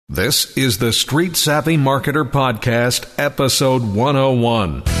This is the Street Savvy Marketer Podcast, Episode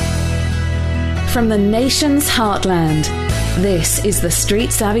 101. From the nation's heartland, this is the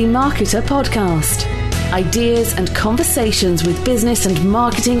Street Savvy Marketer Podcast. Ideas and conversations with business and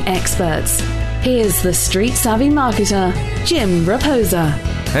marketing experts. Here's the Street Savvy Marketer, Jim Raposa.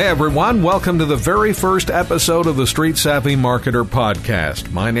 Hey everyone, welcome to the very first episode of the Street Savvy Marketer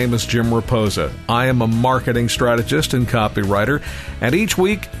Podcast. My name is Jim Raposa. I am a marketing strategist and copywriter, and each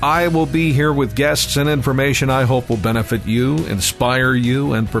week I will be here with guests and information I hope will benefit you, inspire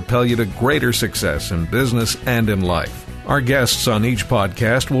you, and propel you to greater success in business and in life. Our guests on each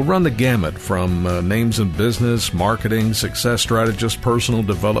podcast will run the gamut from names in business, marketing, success strategist, personal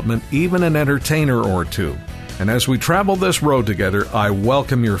development, even an entertainer or two. And as we travel this road together, I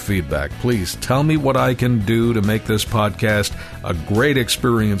welcome your feedback. Please tell me what I can do to make this podcast a great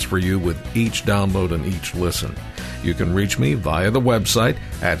experience for you with each download and each listen. You can reach me via the website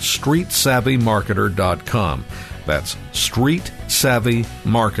at streetsavvymarketer.com. That's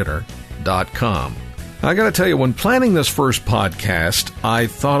streetsavvymarketer.com. I got to tell you, when planning this first podcast, I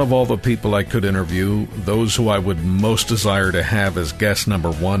thought of all the people I could interview, those who I would most desire to have as guest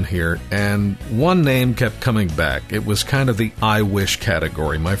number one here, and one name kept coming back. It was kind of the I wish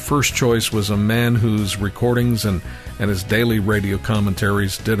category. My first choice was a man whose recordings and his daily radio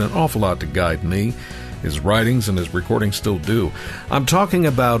commentaries did an awful lot to guide me. His writings and his recordings still do. I'm talking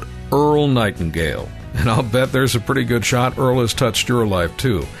about Earl Nightingale. And I'll bet there's a pretty good shot Earl has touched your life,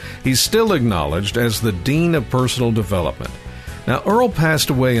 too. He's still acknowledged as the Dean of Personal Development. Now, Earl passed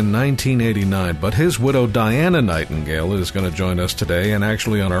away in 1989, but his widow, Diana Nightingale, is going to join us today and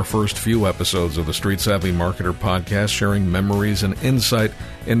actually on our first few episodes of the Street Savvy Marketer Podcast, sharing memories and insight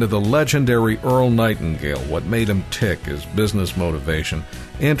into the legendary Earl Nightingale, what made him tick, his business motivation.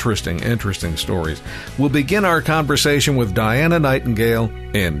 Interesting stories. We'll begin our conversation with Diana Nightingale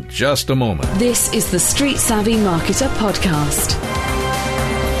in just a moment. This is the Street Savvy Marketer Podcast.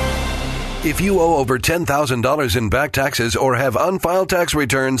 If you owe over $10,000 in back taxes or have unfiled tax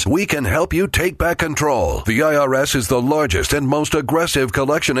returns, we can help you take back control. The IRS is the largest and most aggressive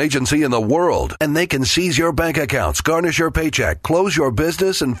collection agency in the world, and they can seize your bank accounts, garnish your paycheck, close your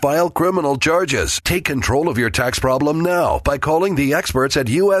business, and file criminal charges. Take control of your tax problem now by calling the experts at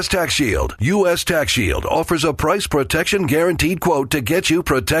U.S. Tax Shield. U.S. Tax Shield offers a price protection guaranteed quote to get you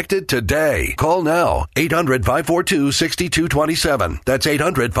protected today. Call now, 800-542-6227. That's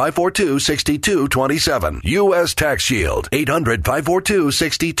 800-542-6227. U.S. Tax Shield,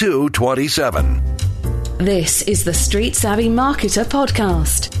 800-542-6227. This is the Street Savvy Marketer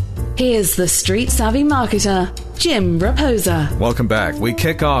Podcast. Here's the Street Savvy Marketer, Jim Raposa. Welcome back. We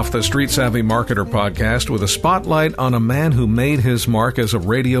kick off the Street Savvy Marketer Podcast with a spotlight on a man who made his mark as a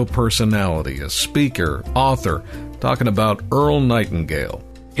radio personality, a speaker, author, talking about Earl Nightingale.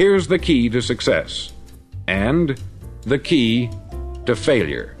 Here's the key to success and the key to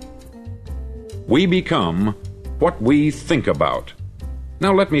failure. We become what we think about.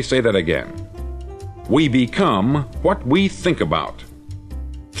 Now let me say that again. We become what we think about.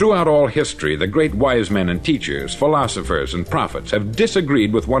 Throughout all history, the great wise men and teachers, philosophers and prophets have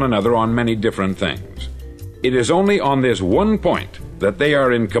disagreed with one another on many different things. It is only on this one point that they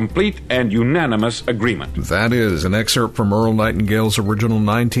are in complete and unanimous agreement. That is an excerpt from Earl Nightingale's original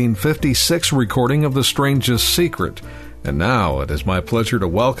 1956 recording of The Strangest Secret. And now it is my pleasure to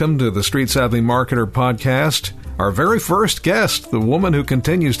welcome to the Street Savvy Marketer Podcast our very first guest, the woman who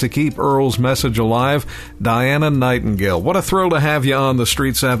continues to keep Earl's message alive, Diana Nightingale. What a thrill to have you on the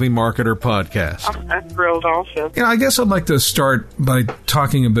Street Savvy Marketer Podcast. I'm thrilled also. I guess I'd like to start by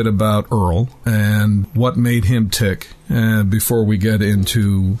talking a bit about Earl and what made him tick before we get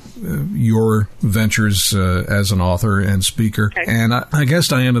into your ventures as an author and speaker. Okay. And I guess,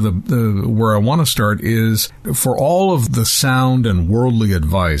 Diana, where I want to start is for all of the sound and worldly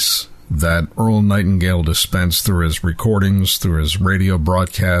advice that Earl Nightingale dispensed through his recordings, through his radio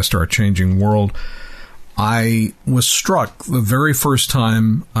broadcast, Our Changing World, I was struck the very first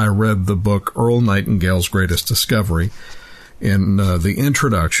time I read the book Earl Nightingale's Greatest Discovery. In the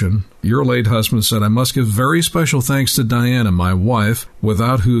introduction, your late husband said, "I must give very special thanks to Diana, my wife,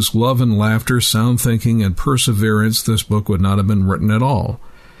 without whose love and laughter, sound thinking, and perseverance this book would not have been written at all.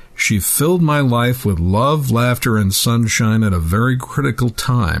 She filled my life with love, laughter, and sunshine at a very critical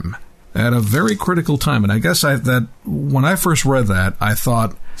time." At a very critical time. And I guess that when I first read that, I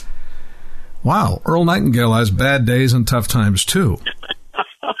thought, wow, Earl Nightingale has bad days and tough times too.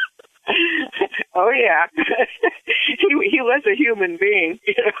 Oh, yeah. He was a human being.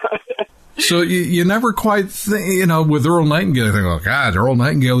 So you never quite think, with Earl Nightingale, you think, oh, God, Earl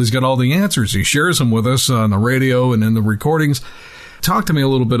Nightingale, he's got all the answers. He shares them with us on the radio and in the recordings. Talk to me a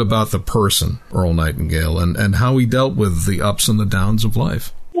little bit about the person, Earl Nightingale, and how he dealt with the ups and the downs of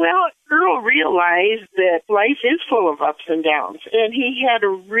life. Well, Earl realized that life is full of ups and downs, and he had a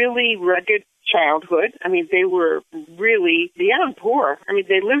really rugged childhood. I mean, they were really beyond poor. I mean,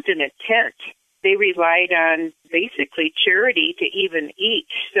 they lived in a tent. They relied on basically charity to even eat.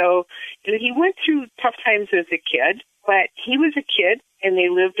 So he went through tough times as a kid, but he was a kid, and they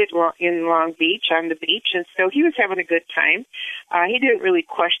lived in Long Beach, on the beach, and so he was having a good time. He didn't really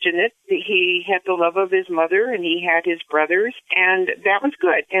question it. He had the love of his mother, and he had his brothers, and that was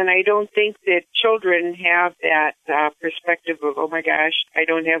good. And I don't think that children have that perspective of, oh my gosh, I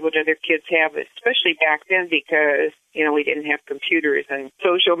don't have what other kids have, especially back then because, we didn't have computers and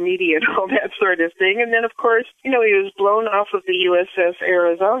social media and all that sort of thing. And then, of course, he was blown off of the USS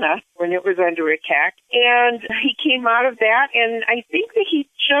Arizona when it was under attack, and he came out of that, and I think that he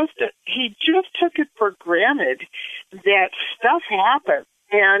just took it for granted that stuff happened.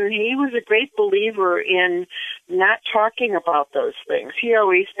 And he was a great believer in not talking about those things. He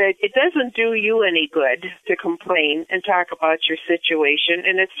always said, it doesn't do you any good to complain and talk about your situation,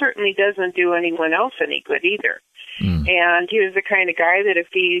 and it certainly doesn't do anyone else any good either. And he was the kind of guy that if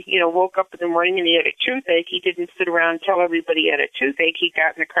he, woke up in the morning and he had a toothache, he didn't sit around and tell everybody he had a toothache. He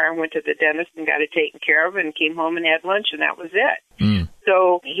got in the car and went to the dentist and got it taken care of and came home and had lunch, and that was it.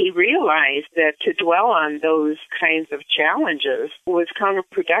 So he realized that to dwell on those kinds of challenges was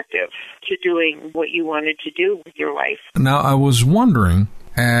counterproductive to doing what you wanted to do with your life. Now, I was wondering,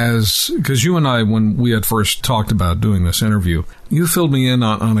 because you and I, when we had first talked about doing this interview, you filled me in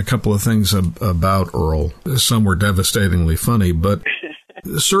on a couple of things about Earl. Some were devastatingly funny, but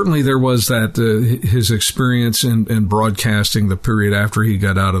certainly there was that his experience in broadcasting the period after he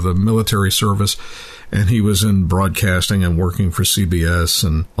got out of the military service, and he was in broadcasting and working for CBS,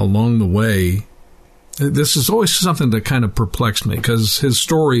 and along the way, this is always something that kind of perplexed me, because his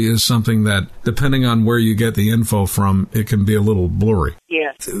story is something that, depending on where you get the info from, it can be a little blurry.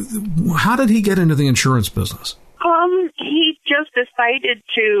 Yes. How did he get into the insurance business? He just decided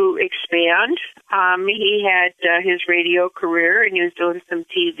to expand. He had his radio career, and he was doing some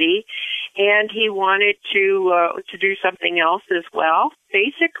TV, and he wanted to do something else as well.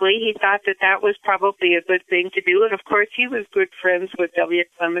 Basically, he thought that was probably a good thing to do, and of course, he was good friends with W.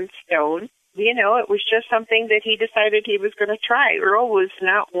 Clement Stone. It was just something that he decided he was going to try. Earl was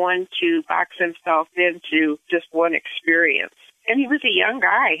not one to box himself into just one experience. And he was a young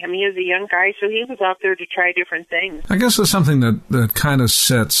guy. He was a young guy, so he was out there to try different things. I guess that's something that kind of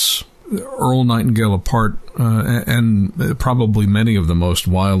sets Earl Nightingale apart, and probably many of the most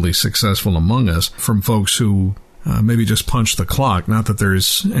wildly successful among us, from folks who maybe just punch the clock. Not that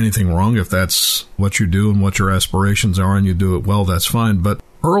there's anything wrong if that's what you do and what your aspirations are and you do it well, that's fine. But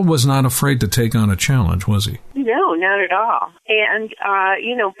Earl was not afraid to take on a challenge, was he? No, not at all. And,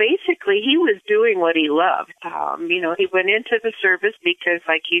 basically he was doing what he loved. He went into the service because,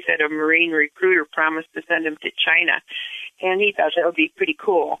 like he said, a Marine recruiter promised to send him to China. And he thought that would be pretty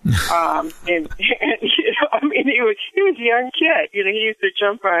cool. He was a young kid. He used to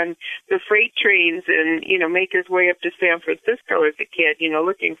jump on the freight trains and, make his way up to San Francisco as a kid,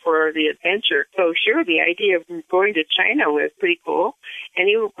 looking for the adventure. So sure, the idea of going to China was pretty cool. And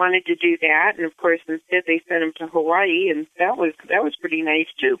he wanted to do that. And of course, instead they sent him to Hawaii. And that was pretty nice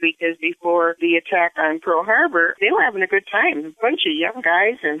too, because before the attack on Pearl Harbor, they were having a good time. A bunch of young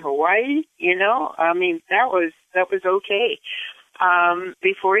guys in Hawaii, that was okay.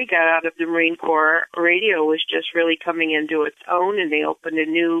 Before he got out of the Marine Corps, radio was just really coming into its own, and they opened a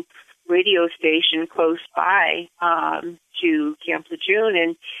new radio station close by to Camp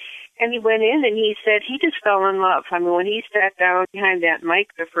Lejeune, and he went in and he said he just fell in love. When he sat down behind that mic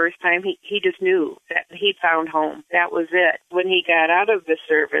the first time, he just knew that he'd found home. That was it. When he got out of the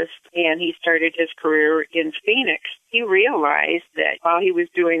service and he started his career in Phoenix, he realized that while he was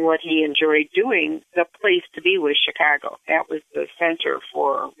doing what he enjoyed doing, the place to be was Chicago. That was the center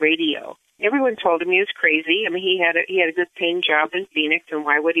for radio. Everyone told him he was crazy. He had a good paying job in Phoenix, and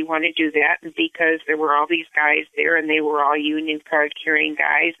why would he want to do that? And because there were all these guys there, and they were all union card carrying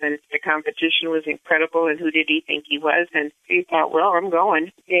guys, and the competition was incredible. And who did he think he was? And he thought, well, I'm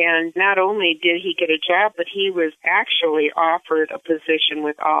going. And not only did he get a job, but he was actually offered a position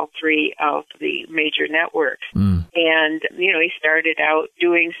with all three of the major networks. And he started out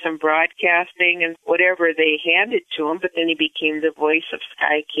doing some broadcasting and whatever they handed to him, but then he became the voice of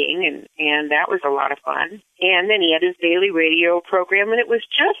Sky King, and that was a lot of fun. And then he had his daily radio program, and it was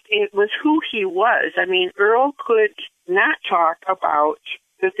who he was. Earl could not talk about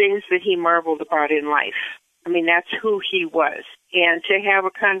the things that he marveled about in life. That's who he was. And to have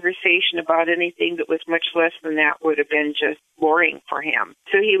a conversation about anything that was much less than that would have been just boring for him.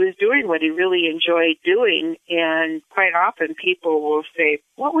 So he was doing what he really enjoyed doing, and quite often people will say,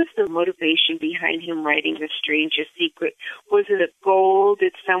 what was the motivation behind him writing The Strangest Secret? Was it a goal?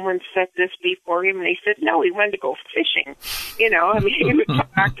 Did someone set this before him? And they said, no, he wanted to go fishing. He would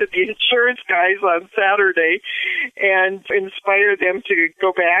talk to the insurance guys on Saturday and inspire them to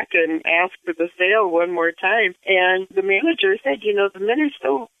go back and ask for the sale one more time. And the manager said, the men are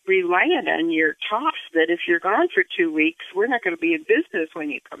so reliant on your talks that if you're gone for 2 weeks, we're not going to be in business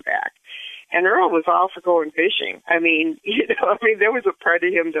when you come back. And Earl was all for going fishing. There was a part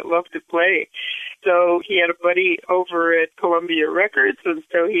of him that loved to play. So he had a buddy over at Columbia Records, and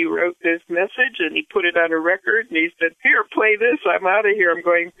so he wrote this message, and he put it on a record, and he said, here, play this. I'm out of here. I'm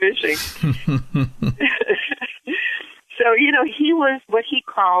going fishing. So, he was what he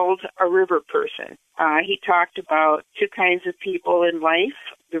called a river person. He talked about two kinds of people in life.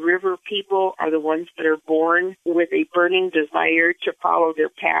 The river people are the ones that are born with a burning desire to follow their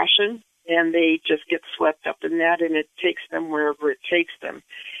passion, and they just get swept up in that, and it takes them wherever it takes them.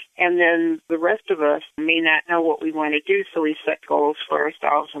 And then the rest of us may not know what we want to do, so we set goals for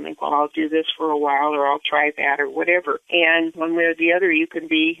ourselves and think, well, I'll do this for a while, or I'll try that, or whatever. And one way or the other, you can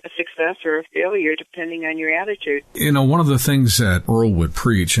be a success or a failure depending on your attitude. One of the things that Earl would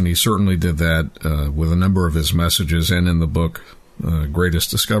preach, and he certainly did that with a number of his messages and in the book,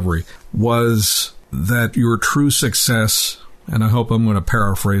 Greatest Discovery, was that your true success, and I hope I'm going to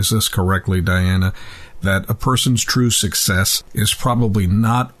paraphrase this correctly, Diana, that a person's true success is probably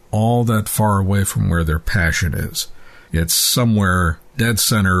not all that far away from where their passion is. It's somewhere dead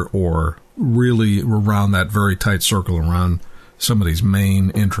center or really around that very tight circle around somebody's main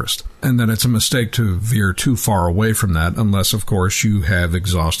interest. And that it's a mistake to veer too far away from that unless, of course, you have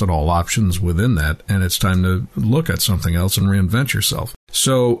exhausted all options within that and it's time to look at something else and reinvent yourself.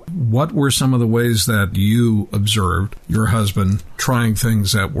 So what were some of the ways that you observed your husband trying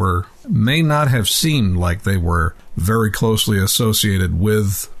things that may not have seemed like they were very closely associated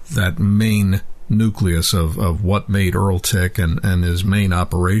with that main nucleus of what made Earl tick and his main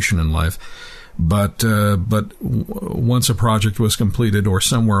operation in life? But once a project was completed or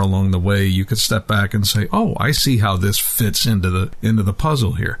somewhere along the way, you could step back and say, oh, I see how this fits into the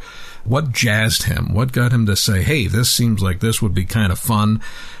puzzle here. What jazzed him? What got him to say, hey, this seems like this would be kind of fun,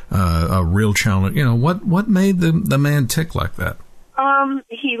 a real challenge? What made the man tick like that?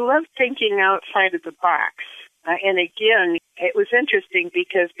 He loved thinking outside of the box. And again, it was interesting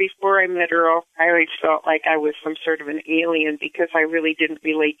because before I met Earl, I always felt like I was some sort of an alien because I really didn't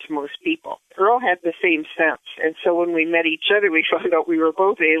relate to most people. Earl had the same sense. And so when we met each other, we found out we were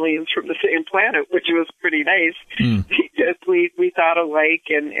both aliens from the same planet, which was pretty nice because we thought alike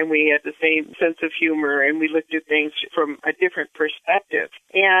and we had the same sense of humor and we looked at things from a different perspective.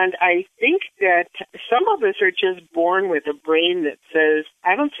 And I think that some of us are just born with a brain that says,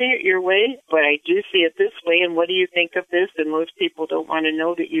 I don't see it your way, but I do see it this way. And what do you think of this? And most people don't want to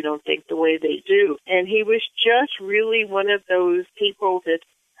know that you don't think the way they do. And he was just really one of those people that,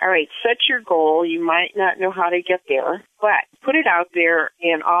 all right, set your goal. You might not know how to get there, but put it out there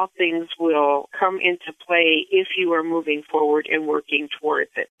and all things will come into play if you are moving forward and working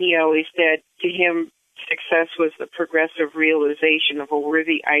towards it. He always said to him, success was the progressive realization of a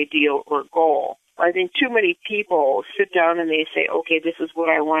worthy ideal or goal. I think too many people sit down and they say, okay, this is what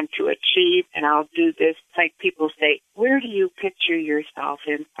I want to achieve, and I'll do this. It's like people say, where do you picture yourself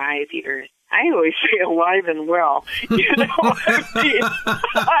in 5 years? I always say alive and well. I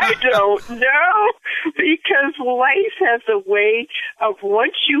don't know, because life has a way of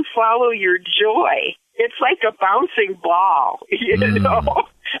once you follow your joy, it's like a bouncing ball, know?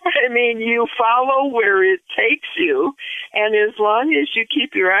 I mean, you follow where it takes you, and as long as you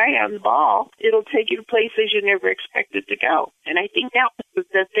keep your eye on the ball, it'll take you to places you never expected to go. And I think that was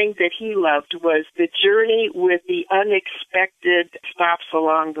the thing that he loved, was the journey with the unexpected stops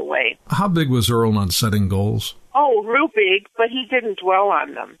along the way. How big was Earl on setting goals? Oh, real big, but he didn't dwell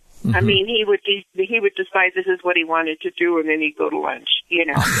on them. Mm-hmm. I mean, he would decide this is what he wanted to do, and then he'd go to lunch,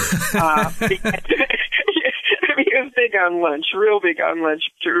 He was big on lunch, real big on lunch,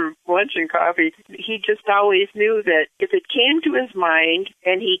 through lunch and coffee. He just always knew that if it came to his mind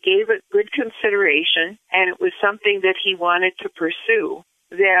and he gave it good consideration and it was something that he wanted to pursue,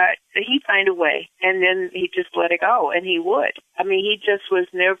 that he'd find a way, and then he'd just let it go, and he would. I mean, he just was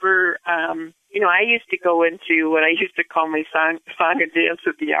never I used to go into what I used to call my song and dance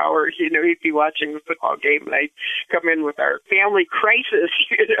at the hour. He'd be watching the football game, and I'd come in with our family crisis,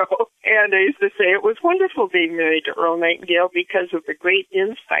 And I used to say it was wonderful being married to Earl Nightingale because of the great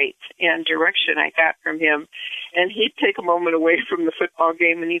insight and direction I got from him. And he'd take a moment away from the football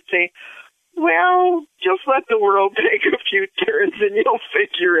game, and he'd say, well, just let the world take a few turns and you'll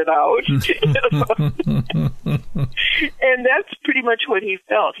figure it out. And that's pretty much what he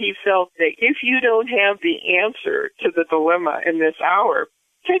felt. He felt that if you don't have the answer to the dilemma in this hour,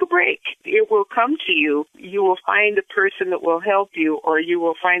 take a break. It will come to you. You will find the person that will help you, or you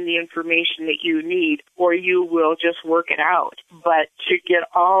will find the information that you need, or you will just work it out. But to get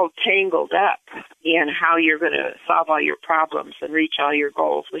all tangled up in how you're going to solve all your problems and reach all your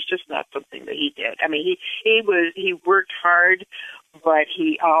goals was just not something that he did. I mean, he worked hard, but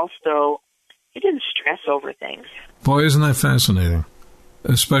he didn't stress over things. Boy, isn't that fascinating?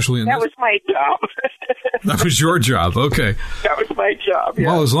 Especially in that was my job. That was your job. Okay. That was my job. Yeah.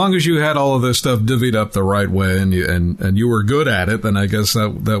 Well, as long as you had all of this stuff divvied up the right way and you were good at it, then I guess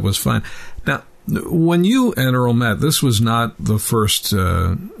that was fine. Now, when you and Earl met, this was not the first.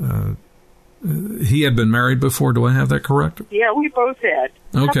 He had been married before. Do I have that correct? Yeah, we both had.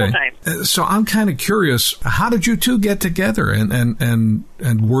 Okay. A couple times. So I'm kind of curious. How did you two get together? And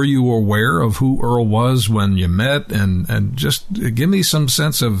were you aware of who Earl was when you met? And just give me some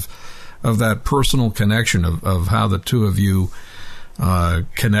sense of that personal connection of how the two of you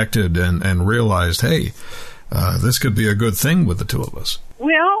connected and realized, hey, this could be a good thing with the two of us.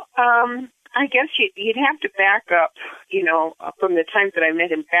 Well, I guess you'd have to back up, from the time that I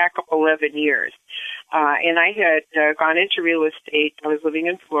met him, back up 11 years. And I had gone into real estate. I was living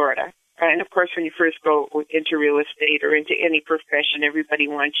in Florida. And, of course, when you first go into real estate or into any profession, everybody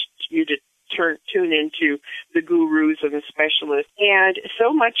wants you to tune into the gurus and the specialists. And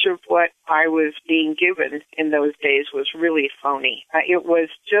so much of what I was being given in those days was really phony. It was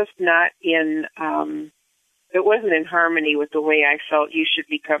just not it wasn't in harmony with the way I felt you should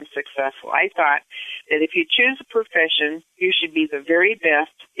become successful. I thought that if you choose a profession, you should be the very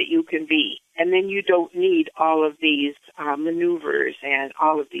best that you can be. And then you don't need all of these maneuvers and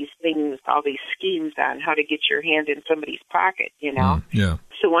all of these things, all these schemes on how to get your hand in somebody's pocket, Yeah.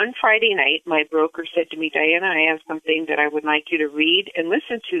 So one Friday night, my broker said to me, Diana, I have something that I would like you to read and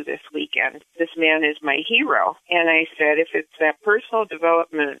listen to this weekend. This man is my hero. And I said, if it's that personal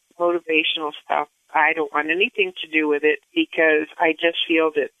development, motivational stuff, I don't want anything to do with it because I just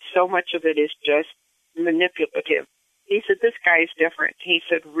feel that so much of it is just manipulative. He said, this guy's different. He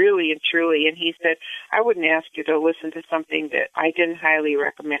said, really and truly. And he said, I wouldn't ask you to listen to something that I didn't highly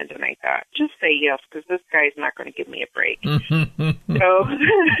recommend. And I thought, just say yes, because this guy's not going to give me a break. So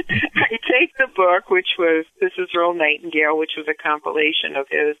I take the book, This is Earl Nightingale, which was a compilation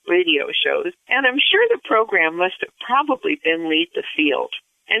of his radio shows. And I'm sure the program must have probably been Lead the Field.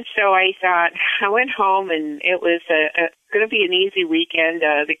 And so I thought, I went home, and it was going to be an easy weekend.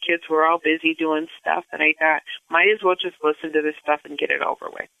 The kids were all busy doing stuff, and I thought, might as well just listen to this stuff and get it over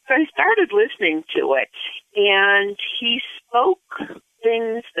with. So I started listening to it, and he spoke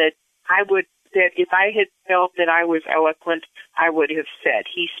things that if I had felt that I was eloquent, I would have said.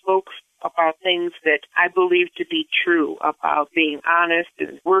 He spoke about things that I believe to be true, about being honest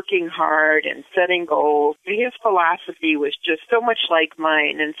and working hard and setting goals. His philosophy was just so much like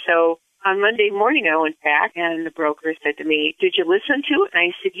mine. And so on Monday morning, I went back, and the broker said to me, did you listen to it? And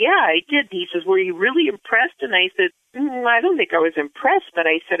I said, yeah, I did. And he says, were you really impressed? And I said, I don't think I was impressed, but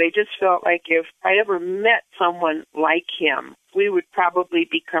I said, I just felt like if I ever met someone like him, we would probably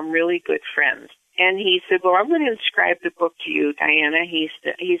become really good friends. And he said, well, I'm going to inscribe the book to you, Diana. He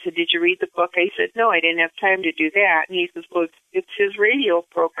said, did you read the book? I said, no, I didn't have time to do that. And he says, well, it's his radio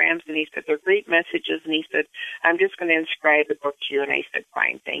programs. And he said, they're great messages. And he said, I'm just going to inscribe the book to you. And I said,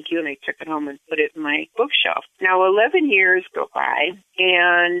 fine, thank you. And I took it home and put it in my bookshelf. Now, 11 years go by,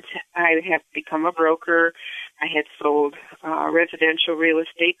 and I have become a broker. I had sold residential real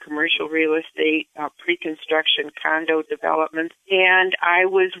estate, commercial real estate, pre-construction condo developments, and I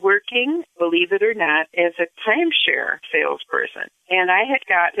was working, believe it or not, as a timeshare salesperson. And I had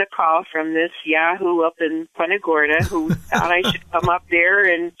gotten a call from this Yahoo up in Punta Gorda who thought I should come up there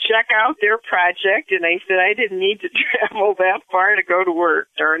and check out their project. And I said I didn't need to travel that far to go to work,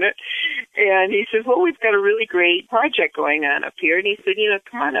 darn it. And he says, well, we've got a really great project going on up here. And he said,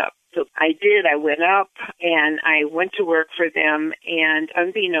 come on up. So I did. I went up, and I went to work for them, and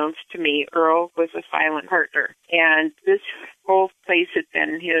unbeknownst to me, Earl was a silent partner. And this whole place had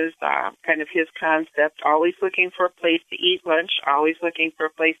been his his concept, always looking for a place to eat lunch, always looking for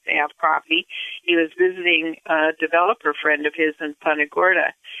a place to have coffee. He was visiting a developer friend of his in Punta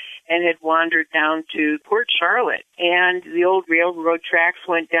Gorda. and had wandered down to Port Charlotte. And the old railroad tracks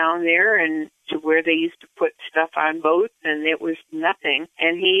went down there and to where they used to put stuff on boats, and it was nothing.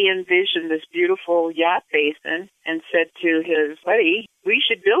 And he envisioned this beautiful yacht basin and said to his buddy, we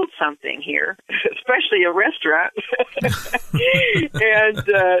should build something here, especially a restaurant.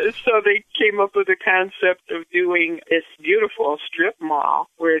 And so they came up with the concept of doing this beautiful strip mall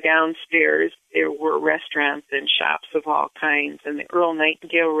where downstairs there were restaurants and shops of all kinds, and the Earl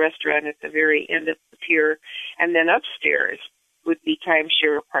Nightingale restaurant at the very end of the pier, and then upstairs would be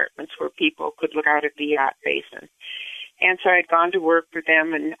timeshare apartments where people could look out at the yacht basin. And so I'd gone to work for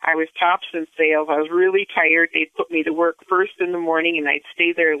them, and I was tops in sales. I was really tired. They'd put me to work first in the morning, and I'd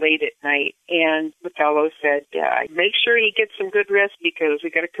stay there late at night. And the fellow said, make sure you get some good rest because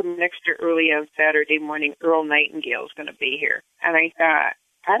we got to come in extra early on Saturday morning. Earl Nightingale's going to be here. And I thought,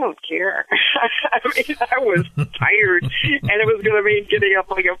 I don't care. I mean, I was tired, and it was going to mean getting up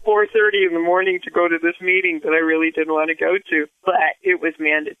like at 4:30 in the morning to go to this meeting that I really didn't want to go to, but it was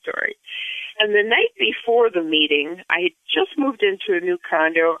mandatory. And the night before the meeting, I had just moved into a new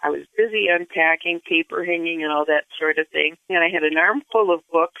condo. I was busy unpacking, paper hanging, and all that sort of thing. And I had an armful of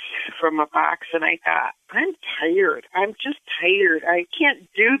books from a box, and I thought, I'm tired. I'm just tired. I can't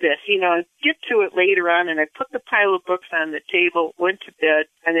do this. I'll get to it later on. And I put the pile of books on the table, went to bed,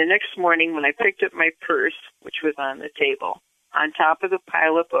 and the next morning when I picked up my purse, which was on the table, on top of the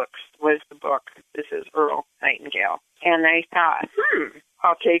pile of books was the book. This is Earl Nightingale. And I thought,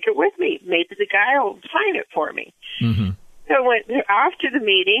 I'll take it with me. Maybe the guy will sign it for me. Mm-hmm. So I went off to the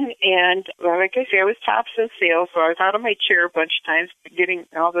meeting, and like I say, I was tops in sales, so I was out of my chair a bunch of times getting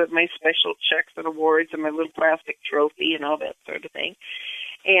all my special checks and awards and my little plastic trophy and all that sort of thing.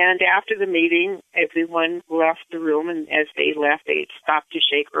 And after the meeting, everyone left the room, and as they left, they stopped to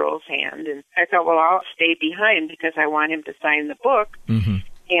shake Earl's hand. And I thought, well, I'll stay behind because I want him to sign the book. Mm-hmm.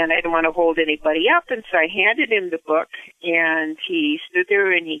 And I didn't want to hold anybody up, and so I handed him the book, and he stood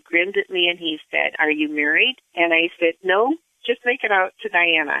there, and he grinned at me, and he said, are you married? And I said, no, just make it out to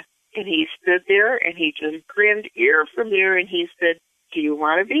Diana. And he stood there, and he just grinned ear from ear, and he said, do you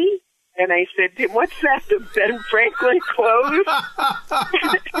want to be? And I said, what's that, the Ben Franklin clothes?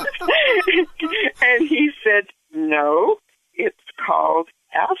 And he said, no, it's called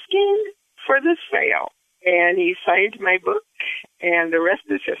Asking for the Sale. And he signed my book, and the rest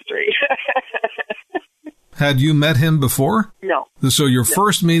is history. Had you met him before? No. So your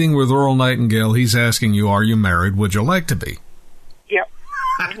first meeting with Earl Nightingale, he's asking you, are you married? Would you like to be? Yep.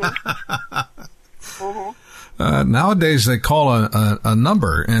 Mm-hmm. Mm-hmm. Nowadays, they call a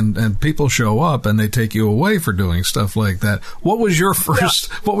number, and people show up, and they take you away for doing stuff like that. What was your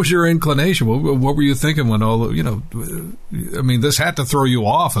what was your inclination? What were you thinking when this had to throw you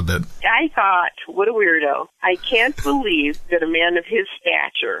off a bit. I thought, what a weirdo. I can't believe that a man of his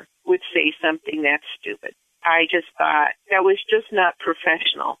stature would say something that stupid. I just thought that was just not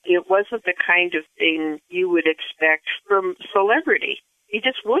professional. It wasn't the kind of thing you would expect from celebrity. He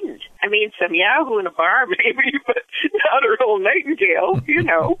just wouldn't. I mean, some Yahoo in a bar, maybe, but not Earl Nightingale,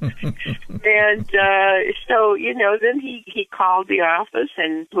 And so, then he called the office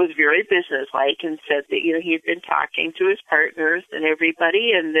and was very businesslike and said that, he had been talking to his partners and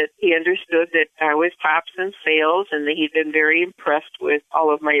everybody, and that he understood that I was tops in sales, and that he'd been very impressed with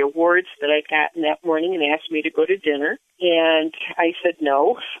all of my awards that I'd gotten that morning, and asked me to go to dinner. And I said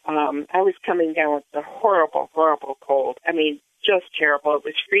no. I was coming down with a horrible, horrible cold. I mean, just terrible. It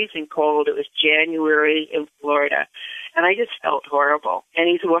was freezing cold. It was January in Florida, and I just felt horrible. And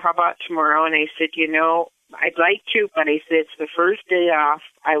he said, well, how about tomorrow? And I said, I'd like to, but I said, it's the first day off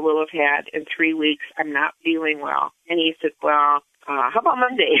I will have had in 3 weeks. I'm not feeling well. And he said, well, how about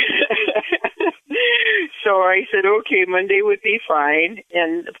Monday? So I said, okay, Monday would be fine.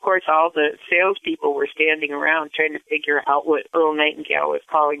 And, of course, all the salespeople were standing around trying to figure out what Earl Nightingale was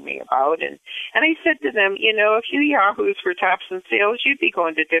calling me about. And I said to them, if you yahoos were tops in sales, you'd be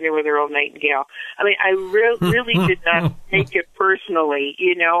going to dinner with Earl Nightingale. I mean, I really did not take it personally,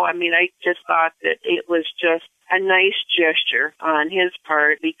 I just thought that it was just a nice gesture on his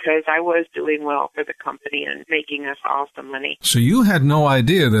part because I was doing well for the company and making us all some money. So you had no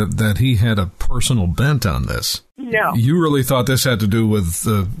idea that he had a personal bent on this? No. You really thought this had to do with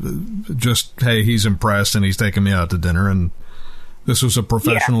just, hey, he's impressed and he's taking me out to dinner, and this was a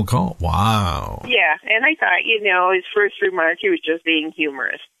professional call? Wow. Yeah, and I thought, his first remark, he was just being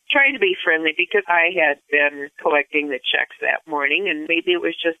humorous. Trying to be friendly because I had been collecting the checks that morning, and maybe it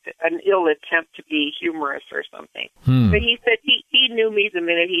was just an ill attempt to be humorous or something. But he said he knew me the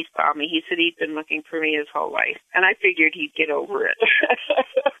minute he saw me. He said he'd been looking for me his whole life, and I figured he'd get over it.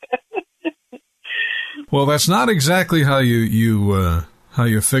 Well, that's not exactly how you how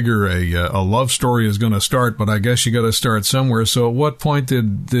you figure a love story is going to start, but I guess you got to start somewhere. So at what point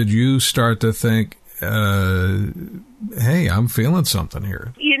did you start to think, hey, I'm feeling something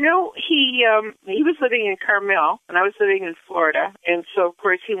here? You know, he was living in Carmel, and I was living in Florida, and so, of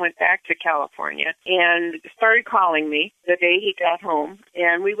course, he went back to California and started calling me the day he got home,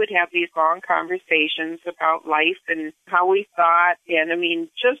 and we would have these long conversations about life and how we thought, and, I mean,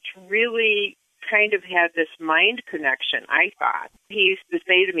 just really kind of had this mind connection, I thought. He used to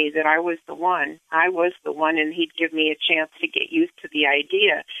say to me that I was the one, and he'd give me a chance to get used to the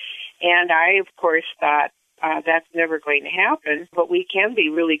idea. And I, of course, thought, that's never going to happen, but we can be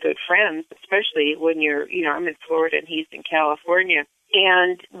really good friends, especially when I'm in Florida and he's in California.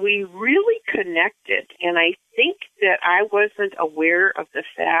 And we really connected, and I think that I wasn't aware of the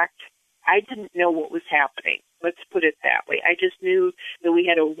fact, I didn't know what was happening. Let's put it that way. I just knew that we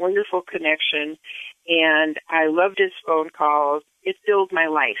had a wonderful connection, and I loved his phone calls. It filled my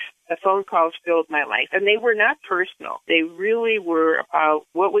life. The phone calls filled my life, and they were not personal. They really were about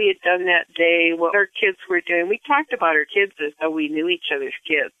what we had done that day, what our kids were doing. We talked about our kids as though we knew each other's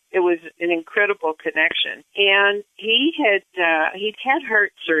kids. It was an incredible connection. And he'd had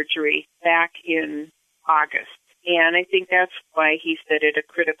heart surgery back in August. And I think that's why he said at a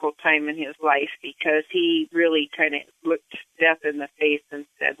critical time in his life, because he really kind of looked death in the face and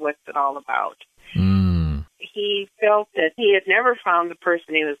said, what's it all about? He felt that he had never found the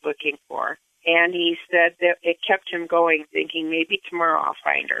person he was looking for. And he said that it kept him going, thinking maybe tomorrow I'll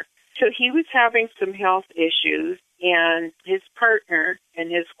find her. So he was having some health issues, and his partner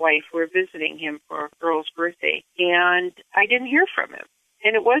and his wife were visiting him for Earl's birthday. And I didn't hear from him.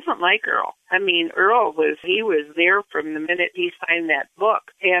 And it wasn't like Earl. I mean, Earl was there from the minute he signed that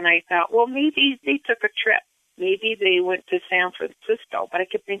book. And I thought, well, maybe they took a trip. Maybe they went to San Francisco. But I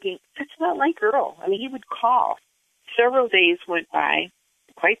kept thinking, that's not like Earl. I mean, he would call. Several days went by.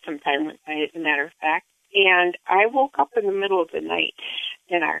 Quite some time went by, as a matter of fact. And I woke up in the middle of the night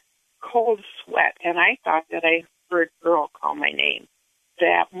in a cold sweat. And I thought that I heard Earl call my name.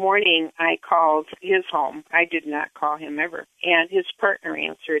 That morning, I called his home. I did not call him ever. And his partner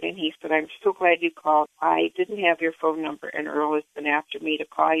answered, and he said, I'm so glad you called. I didn't have your phone number, and Earl has been after me to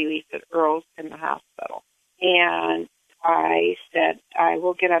call you. He said, Earl's in the hospital. And I said, I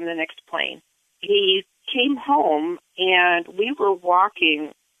will get on the next plane. He came home, and we were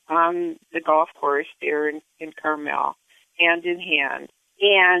walking on the golf course there in Carmel, hand in hand.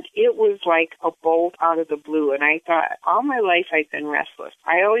 And it was like a bolt out of the blue. And I thought, all my life I've been restless.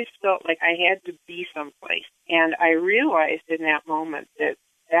 I always felt like I had to be someplace. And I realized in that moment that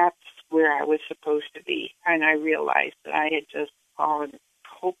that's where I was supposed to be. And I realized that I had just fallen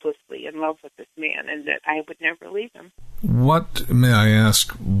hopelessly in love with this man and that I would never leave him. What, may I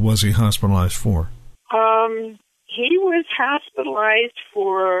ask, was he hospitalized for? He was hospitalized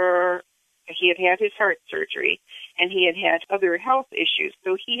for... He had had his heart surgery, and he had had other health issues.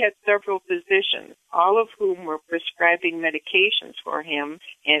 So he had several physicians, all of whom were prescribing medications for him,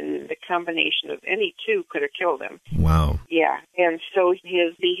 and the combination of any two could have killed him. Wow. Yeah, and so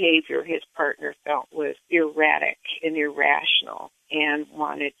his behavior, his partner felt, was erratic and irrational and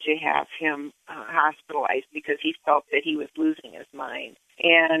wanted to have him hospitalized because he felt that he was losing his mind.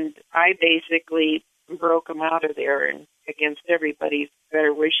 And I basically broke him out of there and against everybody's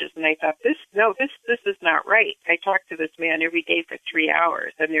better wishes. And I thought, this is not right. I talked to this man every day for 3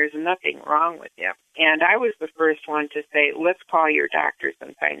 hours, and there's nothing wrong with him. And I was the first one to say, let's call your doctors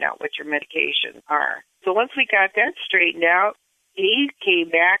and find out what your medications are. So once we got that straightened out, he came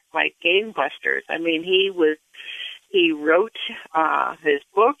back like gangbusters. I mean, he wrote his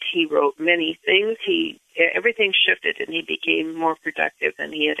book. He wrote many things. Everything shifted, and he became more productive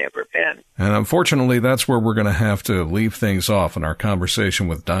than he had ever been. And unfortunately, that's where we're going to have to leave things off in our conversation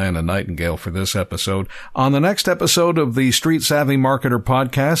with Diana Nightingale for this episode. On the next episode of the Street Savvy Marketer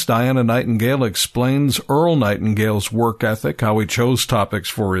podcast, Diana Nightingale explains Earl Nightingale's work ethic, how he chose topics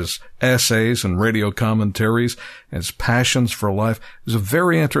for his essays and radio commentaries, and his passions for life. He's a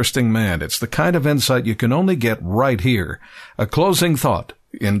very interesting man. It's the kind of insight you can only get right here. A closing thought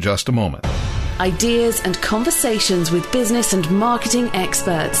in just a moment. Ideas and conversations with business and marketing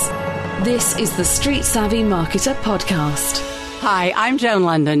experts. This is the Street Savvy Marketer podcast. Hi, I'm Joan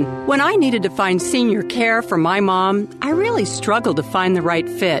London. When I needed to find senior care for my mom, I really struggled to find the right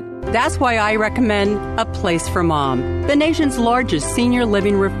fit. That's why I recommend A Place for Mom, the nation's largest senior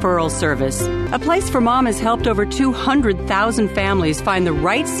living referral service. A Place for Mom has helped over 200,000 families find the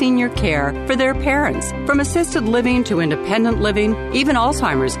right senior care for their parents, from assisted living to independent living, even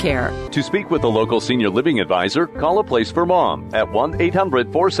Alzheimer's care. To speak with a local senior living advisor, call A Place for Mom at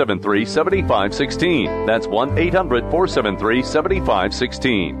 1-800-473-7516. That's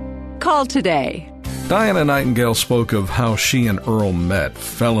 1-800-473-7516. Call today. Diana Nightingale spoke of how she and Earl met,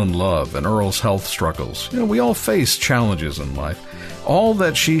 fell in love, and Earl's health struggles. We all face challenges in life. All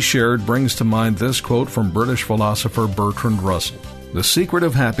that she shared brings to mind this quote from British philosopher Bertrand Russell. The secret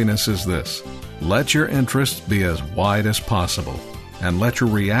of happiness is this: let your interests be as wide as possible, and let your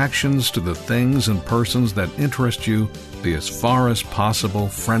reactions to the things and persons that interest you be as far as possible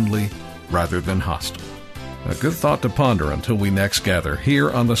friendly rather than hostile. A good thought to ponder until we next gather here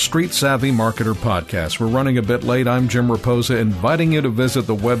on the Street Savvy Marketer Podcast. We're running a bit late. I'm Jim Raposa, inviting you to visit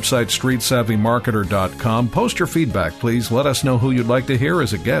the website streetsavvymarketer.com. Post your feedback, please. Let us know who you'd like to hear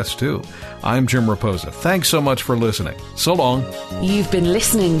as a guest, too. I'm Jim Raposa. Thanks so much for listening. So long. You've been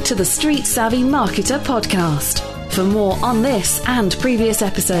listening to the Street Savvy Marketer Podcast. For more on this and previous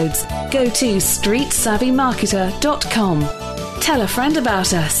episodes, go to streetsavvymarketer.com. Tell a friend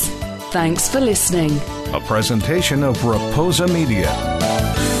about us. Thanks for listening. A presentation of Raposa Media.